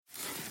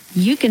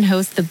you can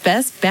host the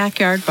best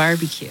backyard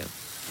barbecue.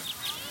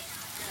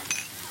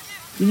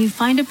 When you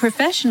find a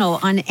professional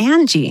on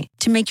Angie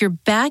to make your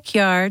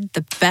backyard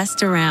the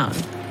best around.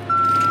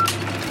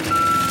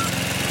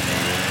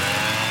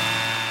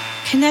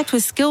 Connect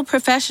with skilled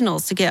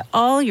professionals to get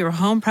all your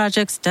home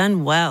projects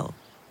done well.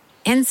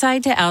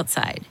 Inside to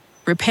outside,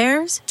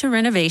 repairs to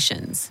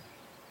renovations.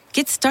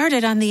 Get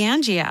started on the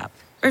Angie app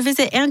or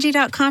visit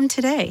Angie.com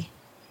today.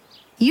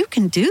 You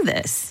can do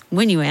this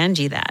when you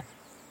Angie that.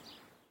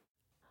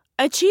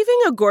 Achieving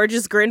a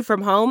gorgeous grin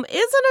from home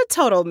isn't a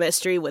total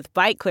mystery with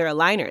Bite Clear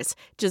aligners.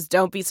 Just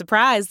don't be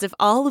surprised if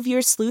all of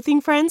your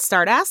sleuthing friends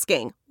start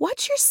asking,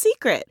 "What's your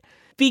secret?"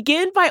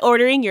 Begin by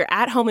ordering your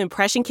at-home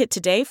impression kit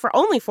today for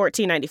only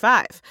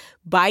 $14.95.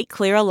 Bite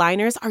Clear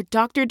aligners are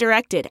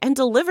doctor-directed and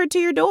delivered to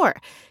your door.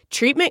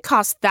 Treatment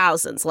costs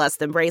thousands less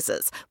than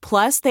braces.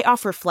 Plus, they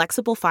offer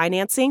flexible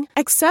financing,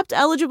 accept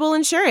eligible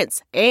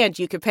insurance, and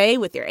you can pay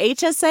with your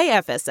HSA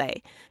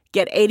FSA.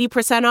 Get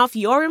 80% off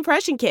your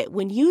impression kit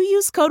when you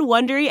use code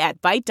WONDERY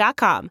at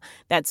Byte.com.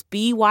 That's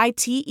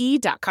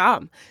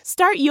BYTE.com.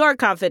 Start your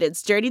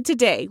confidence journey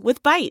today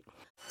with Byte.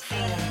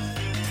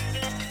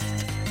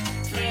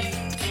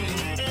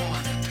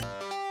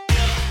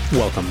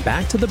 Welcome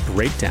back to The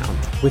Breakdown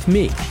with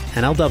me,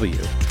 NLW.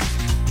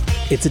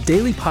 It's a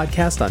daily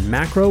podcast on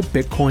macro,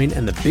 Bitcoin,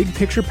 and the big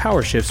picture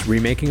power shifts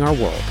remaking our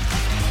world.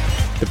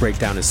 The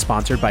Breakdown is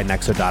sponsored by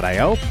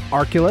Nexo.io,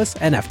 Arculus,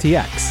 and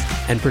FTX,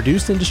 and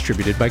produced and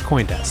distributed by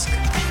CoinDesk.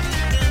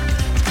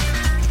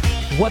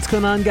 What's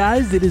going on,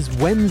 guys? It is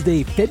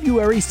Wednesday,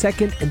 February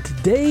 2nd, and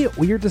today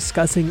we are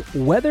discussing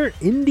whether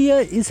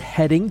India is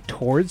heading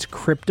towards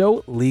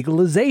crypto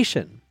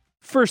legalization.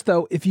 First,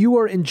 though, if you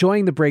are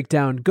enjoying The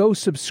Breakdown, go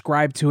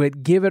subscribe to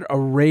it, give it a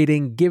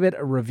rating, give it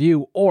a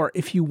review, or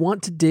if you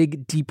want to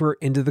dig deeper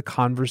into the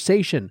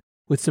conversation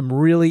with some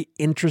really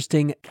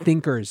interesting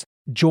thinkers,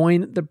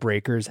 join the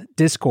Breakers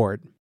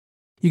Discord.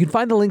 You can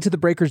find the link to the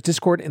Breakers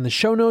Discord in the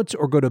show notes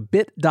or go to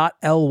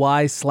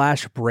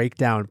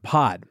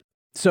bit.ly/breakdownpod.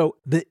 So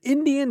the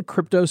Indian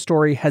crypto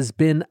story has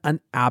been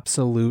an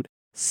absolute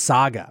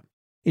saga.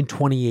 In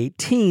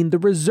 2018, the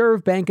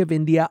Reserve Bank of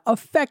India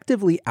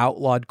effectively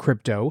outlawed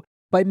crypto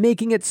by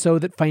making it so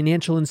that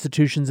financial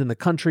institutions in the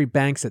country,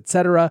 banks,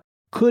 etc.,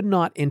 could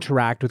not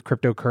interact with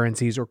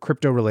cryptocurrencies or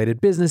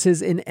crypto-related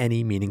businesses in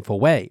any meaningful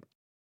way.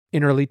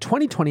 In early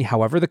 2020,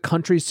 however, the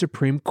country's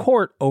Supreme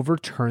Court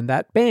overturned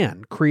that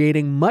ban,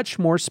 creating much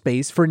more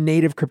space for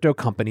native crypto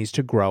companies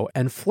to grow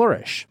and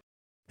flourish.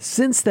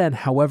 Since then,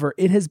 however,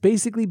 it has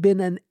basically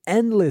been an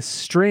endless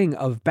string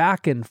of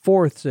back and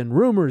forths and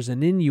rumors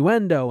and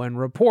innuendo and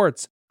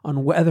reports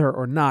on whether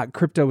or not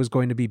crypto is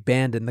going to be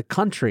banned in the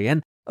country.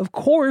 And of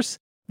course,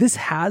 this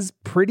has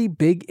pretty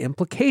big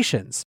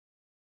implications.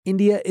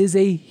 India is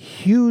a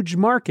huge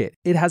market.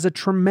 It has a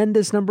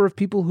tremendous number of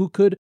people who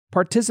could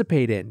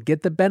participate in,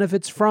 get the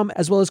benefits from,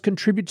 as well as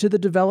contribute to the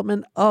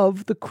development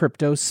of the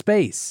crypto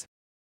space.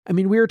 I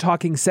mean, we are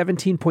talking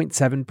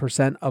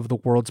 17.7% of the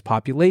world's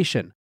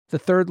population, the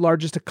third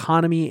largest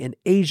economy in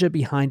Asia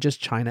behind just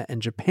China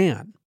and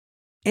Japan.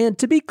 And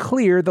to be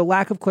clear, the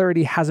lack of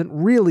clarity hasn't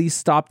really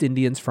stopped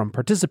Indians from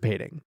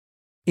participating.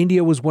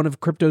 India was one of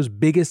crypto's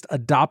biggest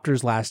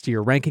adopters last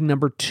year, ranking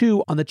number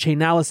 2 on the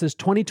Chainalysis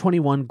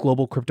 2021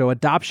 Global Crypto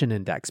Adoption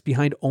Index,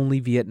 behind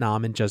only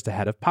Vietnam and just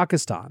ahead of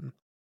Pakistan.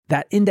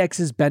 That index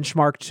is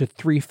benchmarked to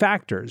 3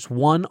 factors: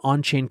 1,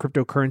 on-chain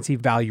cryptocurrency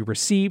value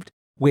received,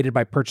 weighted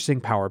by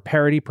purchasing power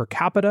parity per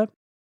capita;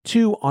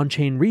 2,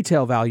 on-chain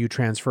retail value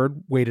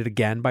transferred, weighted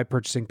again by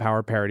purchasing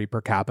power parity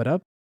per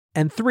capita;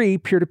 and 3,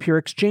 peer-to-peer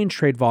exchange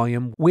trade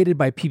volume, weighted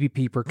by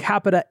PPP per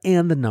capita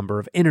and the number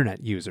of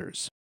internet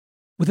users.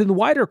 Within the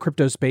wider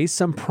crypto space,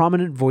 some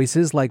prominent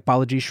voices like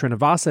Balaji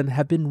Srinivasan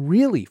have been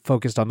really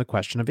focused on the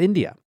question of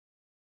India.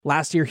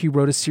 Last year, he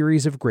wrote a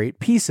series of great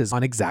pieces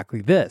on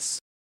exactly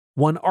this.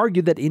 One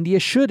argued that India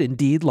should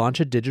indeed launch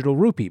a digital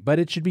rupee, but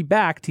it should be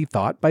backed, he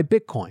thought, by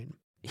Bitcoin.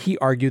 He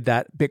argued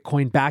that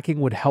Bitcoin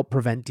backing would help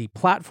prevent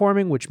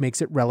deplatforming, which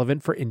makes it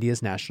relevant for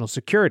India's national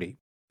security.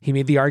 He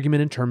made the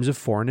argument in terms of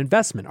foreign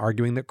investment,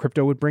 arguing that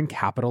crypto would bring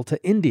capital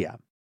to India.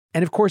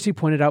 And of course, he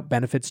pointed out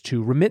benefits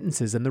to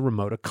remittances in the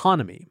remote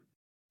economy.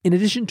 In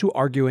addition to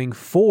arguing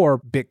for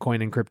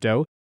Bitcoin and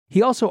crypto,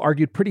 he also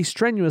argued pretty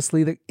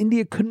strenuously that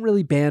India couldn't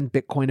really ban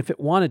Bitcoin if it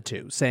wanted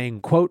to, saying,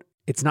 quote,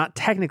 "It's not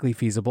technically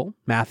feasible.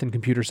 Math and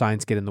computer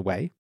science get in the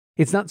way.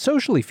 It's not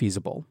socially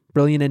feasible.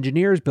 Brilliant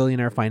engineers,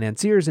 billionaire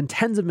financiers, and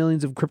tens of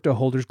millions of crypto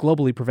holders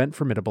globally prevent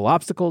formidable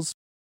obstacles.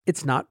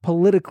 It's not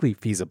politically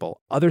feasible.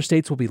 Other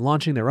states will be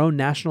launching their own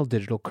national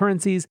digital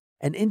currencies,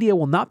 and India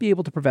will not be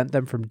able to prevent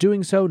them from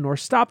doing so, nor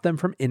stop them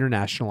from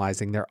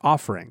internationalizing their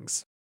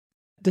offerings."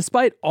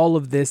 Despite all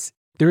of this,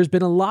 there has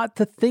been a lot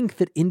to think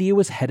that India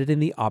was headed in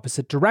the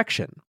opposite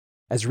direction.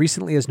 As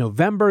recently as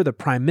November, the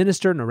Prime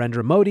Minister,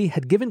 Narendra Modi,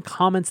 had given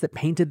comments that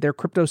painted their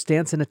crypto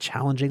stance in a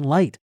challenging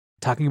light,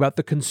 talking about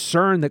the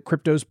concern that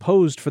cryptos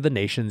posed for the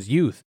nation's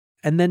youth.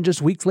 And then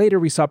just weeks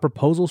later, we saw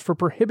proposals for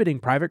prohibiting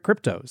private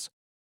cryptos.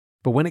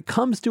 But when it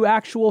comes to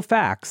actual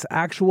facts,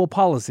 actual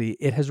policy,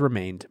 it has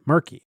remained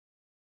murky.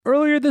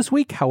 Earlier this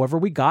week, however,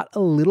 we got a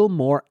little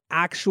more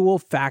actual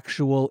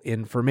factual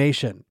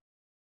information.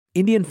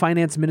 Indian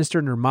Finance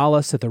Minister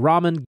Nirmala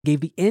Sitharaman gave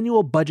the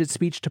annual budget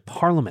speech to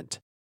Parliament.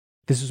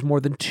 This was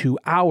more than 2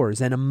 hours,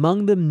 and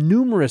among the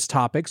numerous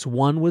topics,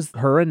 one was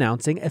her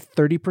announcing a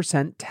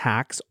 30%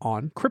 tax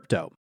on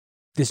crypto.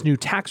 This new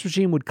tax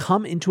regime would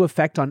come into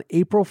effect on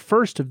April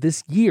 1st of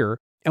this year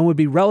and would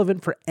be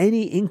relevant for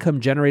any income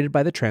generated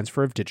by the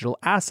transfer of digital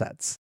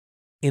assets.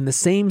 In the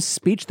same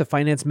speech, the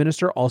finance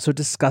minister also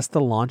discussed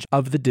the launch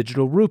of the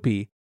digital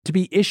rupee to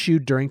be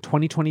issued during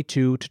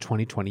 2022 to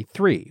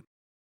 2023.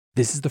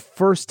 This is the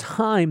first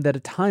time that a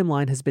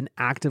timeline has been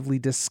actively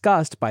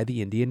discussed by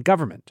the Indian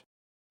government.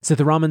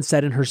 Sitharaman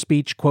said in her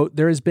speech, quote,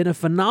 "There has been a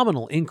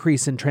phenomenal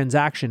increase in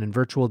transaction in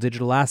virtual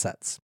digital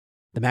assets.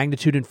 The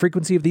magnitude and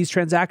frequency of these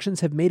transactions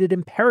have made it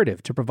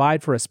imperative to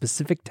provide for a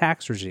specific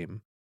tax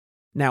regime."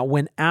 Now,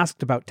 when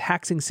asked about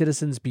taxing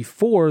citizens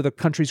before the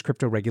country's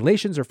crypto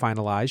regulations are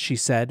finalized, she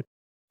said,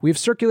 "We have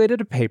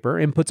circulated a paper,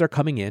 inputs are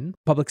coming in,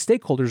 public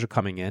stakeholders are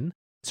coming in,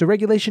 so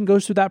regulation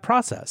goes through that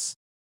process."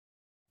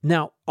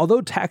 Now, although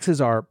taxes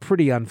are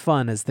pretty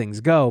unfun as things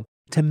go,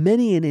 to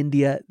many in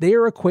India, they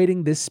are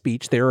equating this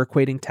speech, they are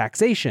equating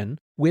taxation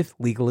with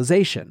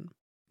legalization.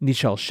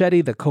 Nishal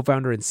Shetty, the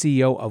co-founder and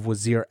CEO of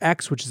Wazir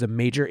X, which is a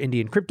major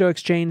Indian crypto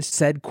exchange,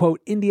 said,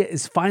 quote, "India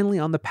is finally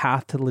on the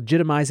path to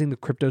legitimizing the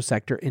crypto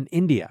sector in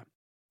India."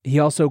 He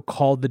also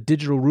called the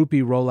digital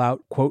rupee rollout,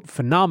 quote,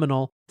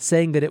 "phenomenal,"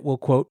 saying that it will,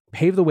 quote,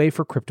 "pave the way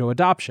for crypto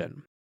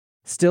adoption."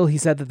 Still, he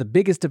said that the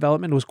biggest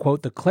development was,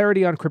 quote, "the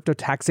clarity on crypto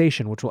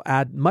taxation, which will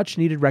add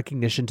much-needed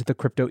recognition to the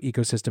crypto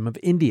ecosystem of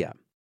India."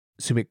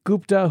 Sumit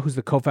Gupta, who's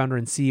the co-founder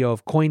and CEO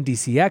of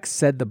CoinDCX,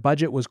 said the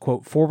budget was,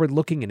 quote,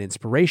 "forward-looking and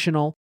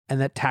inspirational," and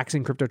that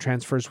taxing crypto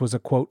transfers was a,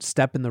 quote,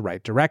 "step in the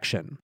right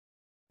direction."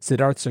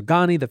 Siddharth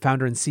Sogani, the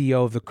founder and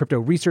CEO of the crypto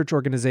research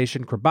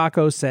organization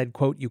Kribako, said,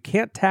 quote, "You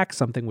can't tax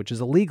something which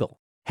is illegal.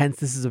 Hence,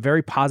 this is a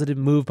very positive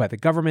move by the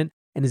government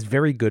and is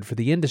very good for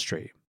the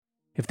industry.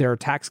 If there are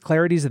tax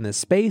clarities in this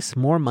space,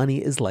 more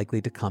money is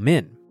likely to come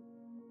in."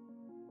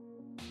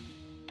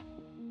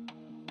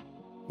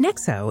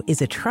 Nexo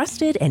is a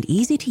trusted and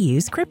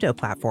easy-to-use crypto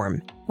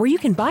platform where you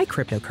can buy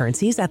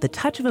cryptocurrencies at the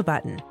touch of a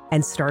button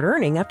and start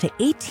earning up to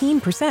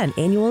 18%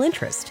 annual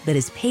interest that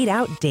is paid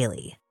out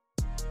daily.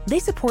 They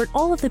support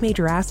all of the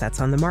major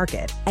assets on the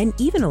market and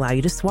even allow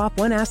you to swap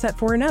one asset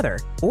for another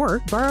or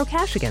borrow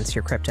cash against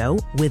your crypto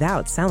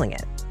without selling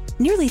it.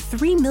 Nearly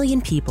 3 million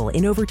people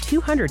in over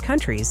 200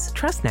 countries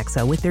trust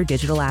Nexo with their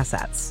digital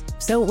assets.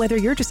 So whether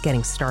you're just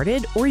getting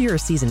started or you're a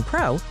seasoned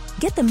pro,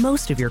 get the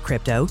most of your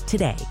crypto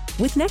today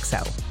with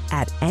Nexo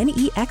at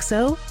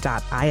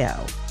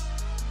nexo.io.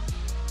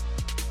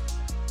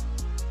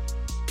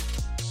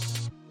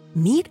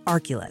 Meet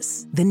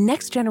Arculus, the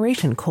next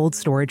generation cold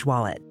storage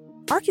wallet.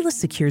 Arculus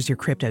secures your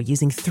crypto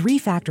using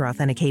 3-factor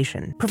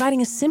authentication,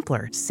 providing a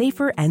simpler,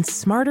 safer, and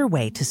smarter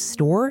way to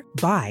store,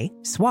 buy,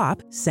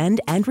 swap,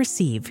 send, and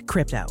receive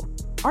crypto.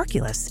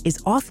 Arculus is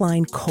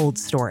offline cold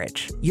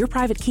storage. Your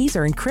private keys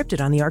are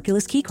encrypted on the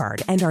Arculus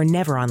keycard and are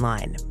never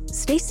online.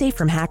 Stay safe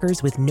from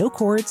hackers with no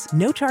cords,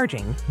 no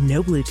charging,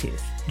 no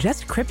Bluetooth.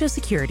 Just crypto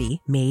security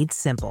made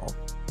simple.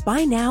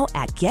 Buy now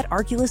at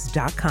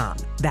getarculus.com.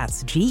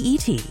 That's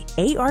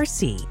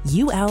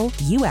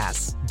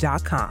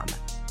GETARCULUS.com.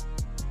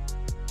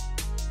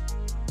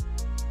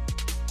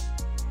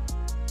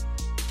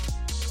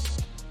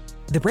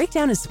 The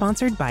Breakdown is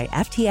sponsored by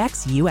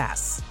FTX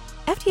US.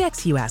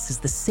 FTX US is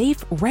the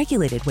safe,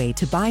 regulated way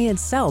to buy and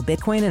sell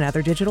Bitcoin and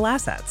other digital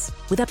assets,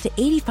 with up to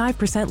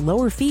 85%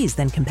 lower fees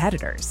than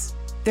competitors.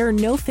 There are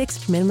no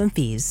fixed minimum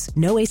fees,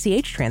 no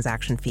ACH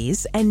transaction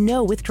fees, and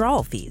no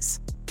withdrawal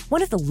fees.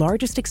 One of the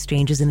largest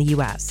exchanges in the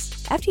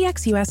US,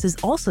 FTX US is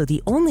also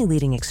the only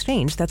leading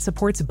exchange that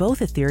supports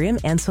both Ethereum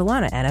and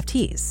Solana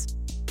NFTs.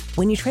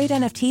 When you trade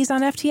NFTs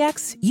on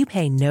FTX, you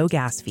pay no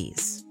gas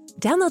fees.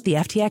 Download the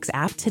FTX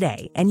app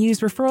today and use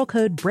referral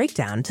code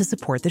BREAKDOWN to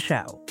support the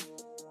show.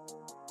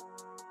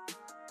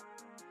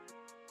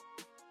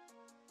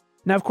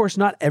 Now, of course,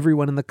 not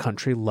everyone in the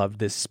country loved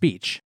this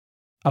speech.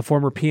 A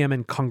former PM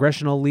and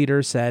congressional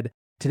leader said,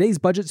 "Today's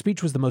budget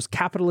speech was the most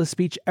capitalist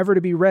speech ever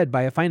to be read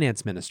by a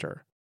finance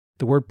minister.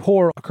 The word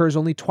poor occurs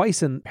only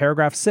twice in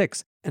paragraph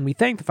 6, and we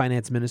thank the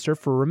finance minister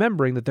for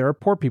remembering that there are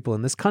poor people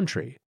in this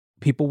country.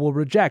 People will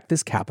reject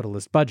this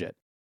capitalist budget."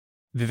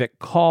 Vivek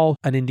Kaul,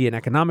 an Indian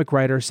economic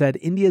writer, said,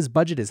 "India's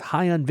budget is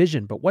high on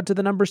vision, but what do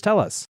the numbers tell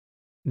us?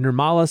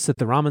 Nirmala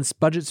Sitharaman's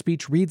budget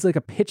speech reads like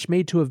a pitch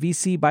made to a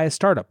VC by a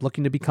startup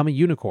looking to become a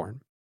unicorn.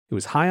 It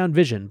was high on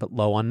vision, but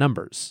low on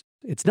numbers.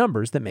 It's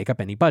numbers that make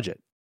up any budget."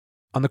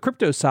 On the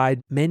crypto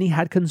side, many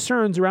had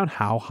concerns around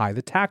how high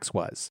the tax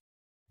was.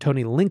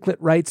 Tony Linklet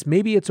writes,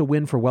 "Maybe it's a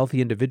win for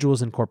wealthy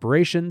individuals and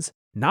corporations,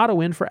 not a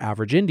win for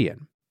average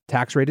Indian.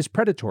 Tax rate is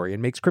predatory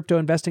and makes crypto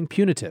investing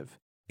punitive.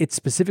 It's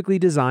specifically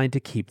designed to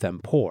keep them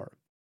poor."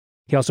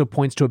 He also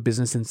points to a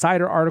Business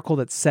Insider article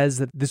that says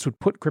that this would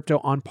put crypto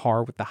on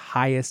par with the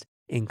highest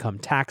income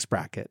tax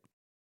bracket.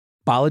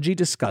 Balaji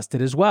discussed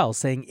it as well,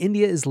 saying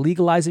India is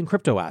legalizing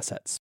crypto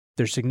assets.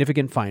 There's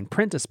significant fine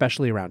print,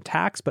 especially around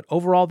tax, but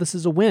overall this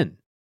is a win.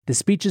 The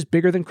speech is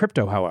bigger than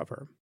crypto,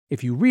 however.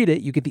 If you read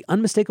it, you get the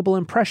unmistakable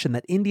impression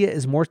that India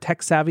is more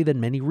tech-savvy than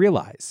many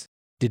realize.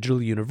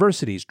 Digital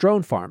universities,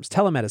 drone farms,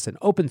 telemedicine,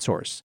 open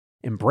source,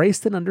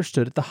 embraced and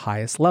understood at the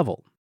highest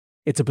level.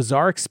 It's a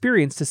bizarre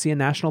experience to see a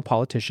national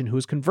politician who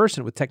is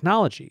conversant with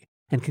technology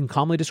and can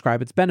calmly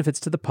describe its benefits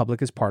to the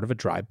public as part of a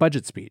dry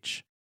budget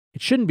speech.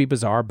 It shouldn't be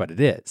bizarre, but it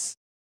is.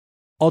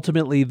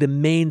 Ultimately, the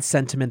main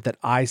sentiment that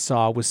I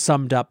saw was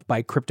summed up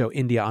by Crypto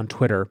India on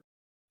Twitter.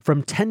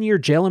 From 10-year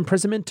jail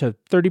imprisonment to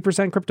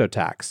 30% crypto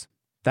tax.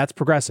 That's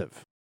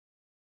progressive.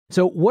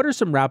 So what are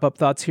some wrap-up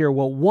thoughts here?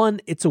 Well, one,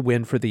 it's a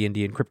win for the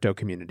Indian crypto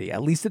community.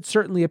 At least it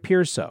certainly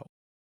appears so.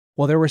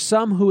 While there were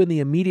some who in the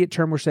immediate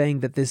term were saying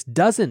that this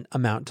doesn't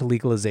amount to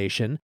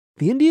legalization,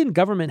 the Indian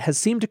government has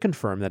seemed to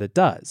confirm that it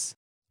does.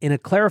 In a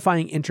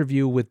clarifying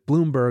interview with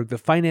Bloomberg, the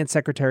finance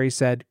secretary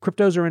said,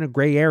 "Cryptos are in a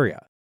gray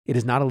area. It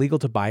is not illegal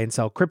to buy and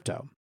sell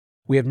crypto.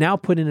 We have now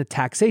put in a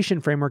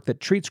taxation framework that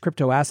treats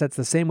crypto assets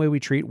the same way we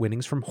treat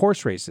winnings from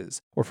horse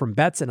races or from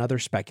bets and other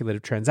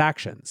speculative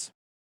transactions."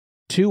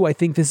 Two, I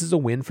think this is a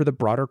win for the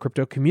broader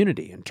crypto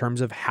community in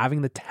terms of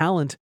having the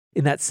talent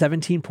in that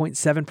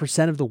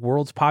 17.7% of the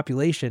world's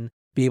population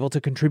be able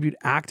to contribute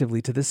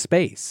actively to this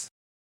space.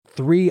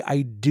 Three,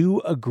 I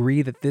do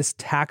agree that this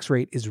tax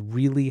rate is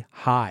really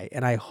high,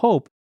 and I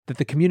hope that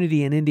the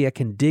community in India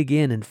can dig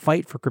in and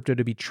fight for crypto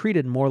to be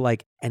treated more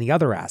like any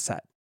other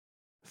asset.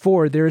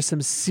 Four, there is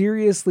some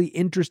seriously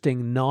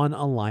interesting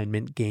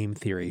non-alignment game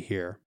theory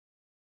here.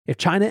 If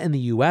China and the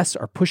US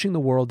are pushing the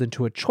world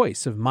into a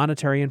choice of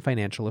monetary and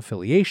financial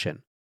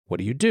affiliation, what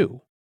do you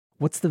do?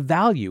 What's the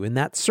value in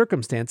that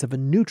circumstance of a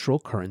neutral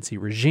currency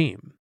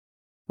regime?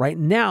 Right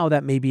now,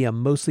 that may be a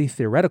mostly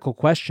theoretical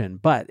question,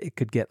 but it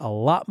could get a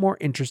lot more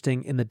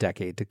interesting in the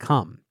decade to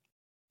come.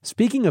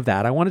 Speaking of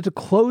that, I wanted to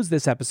close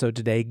this episode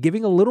today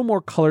giving a little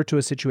more color to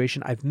a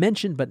situation I've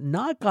mentioned but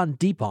not gone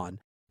deep on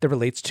that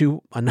relates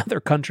to another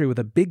country with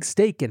a big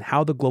stake in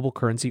how the global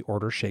currency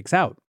order shakes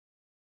out.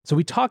 So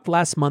we talked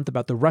last month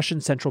about the Russian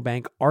central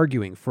bank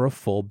arguing for a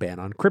full ban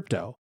on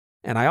crypto.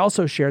 And I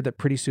also shared that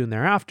pretty soon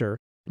thereafter,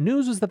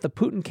 news was that the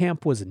Putin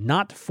camp was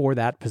not for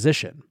that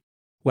position.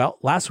 Well,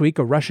 last week,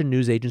 a Russian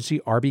news agency,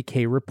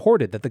 RBK,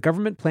 reported that the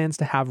government plans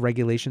to have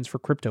regulations for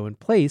crypto in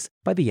place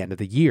by the end of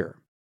the year.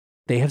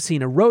 They have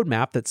seen a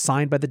roadmap that's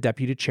signed by the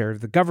deputy chair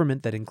of the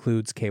government that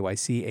includes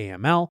KYC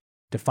AML,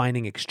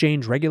 defining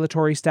exchange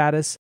regulatory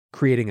status,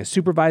 creating a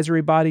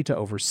supervisory body to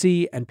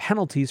oversee, and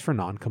penalties for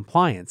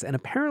non-compliance. And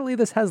apparently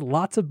this has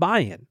lots of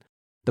buy-in.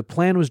 The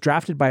plan was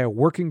drafted by a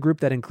working group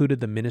that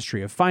included the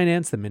Ministry of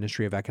Finance, the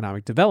Ministry of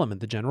Economic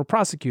Development, the General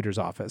Prosecutor's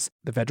Office,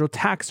 the Federal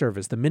Tax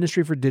Service, the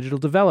Ministry for Digital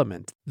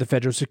Development, the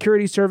Federal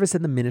Security Service,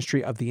 and the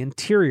Ministry of the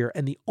Interior,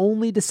 and the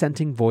only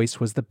dissenting voice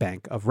was the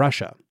Bank of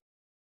Russia.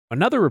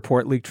 Another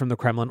report leaked from the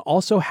Kremlin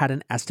also had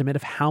an estimate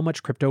of how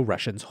much crypto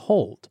Russians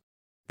hold.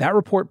 That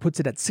report puts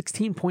it at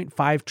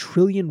 16.5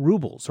 trillion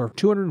rubles, or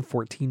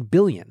 214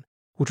 billion,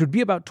 which would be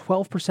about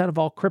 12% of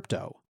all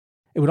crypto.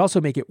 It would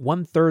also make it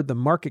 1/3 the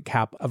market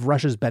cap of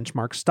Russia's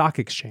benchmark stock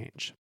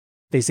exchange.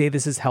 They say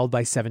this is held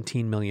by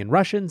 17 million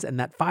Russians and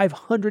that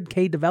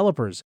 500,000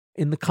 developers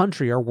in the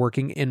country are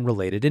working in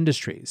related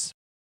industries.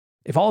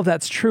 If all of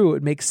that's true,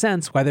 it makes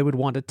sense why they would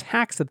want to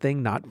tax the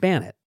thing, not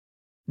ban it.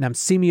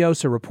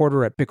 Namsimios, a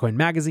reporter at Bitcoin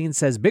Magazine,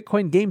 says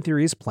Bitcoin game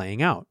theory is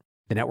playing out.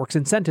 The network's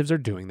incentives are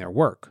doing their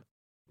work.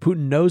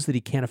 Putin knows that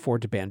he can't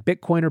afford to ban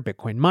Bitcoin or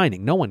Bitcoin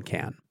mining. No one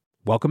can.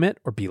 Welcome it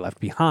or be left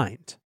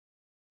behind.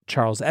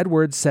 Charles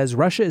Edwards says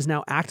Russia is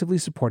now actively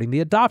supporting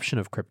the adoption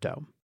of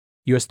crypto.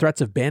 U.S.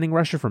 threats of banning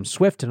Russia from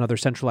SWIFT and other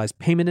centralized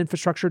payment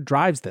infrastructure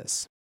drives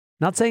this.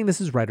 Not saying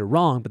this is right or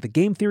wrong, but the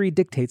game theory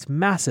dictates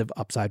massive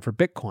upside for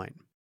Bitcoin.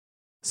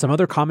 Some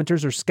other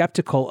commenters are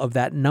skeptical of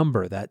that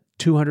number, that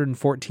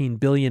 214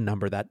 billion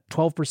number, that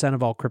 12%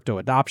 of all crypto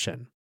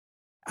adoption.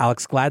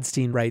 Alex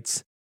Gladstein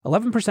writes,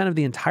 11% of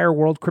the entire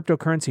world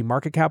cryptocurrency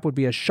market cap would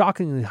be a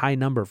shockingly high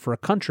number for a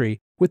country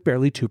with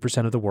barely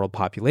 2% of the world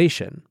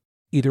population.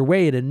 Either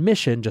way, an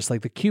admission, just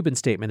like the Cuban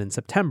statement in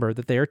September,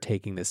 that they are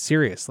taking this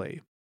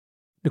seriously.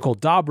 Nicole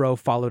Dobro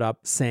followed up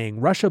saying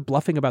Russia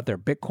bluffing about their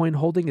Bitcoin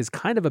holding is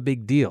kind of a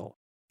big deal.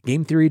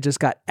 Game theory just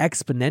got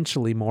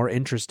exponentially more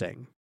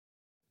interesting.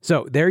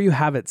 So there you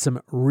have it,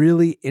 some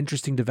really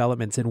interesting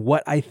developments in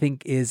what I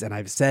think is, and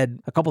I've said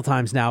a couple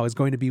times now, is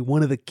going to be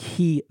one of the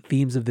key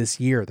themes of this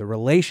year, the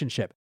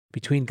relationship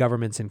between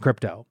governments and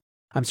crypto.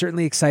 I'm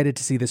certainly excited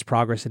to see this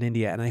progress in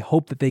India, and I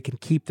hope that they can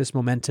keep this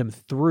momentum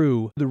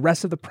through the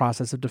rest of the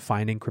process of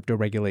defining crypto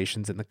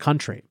regulations in the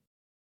country.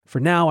 For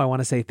now, I want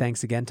to say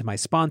thanks again to my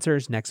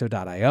sponsors,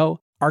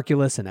 Nexo.io,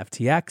 Arculus, and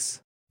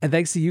FTX, and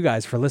thanks to you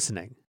guys for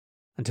listening.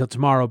 Until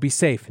tomorrow, be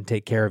safe and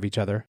take care of each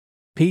other.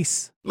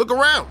 Peace. Look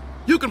around.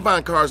 You can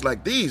find cars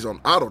like these on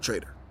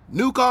AutoTrader.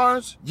 New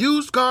cars,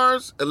 used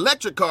cars,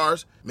 electric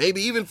cars,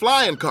 maybe even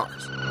flying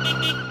cars.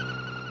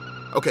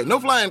 Okay, no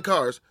flying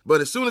cars,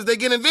 but as soon as they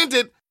get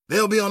invented,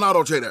 they'll be on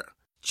AutoTrader.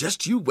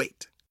 Just you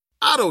wait.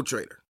 AutoTrader.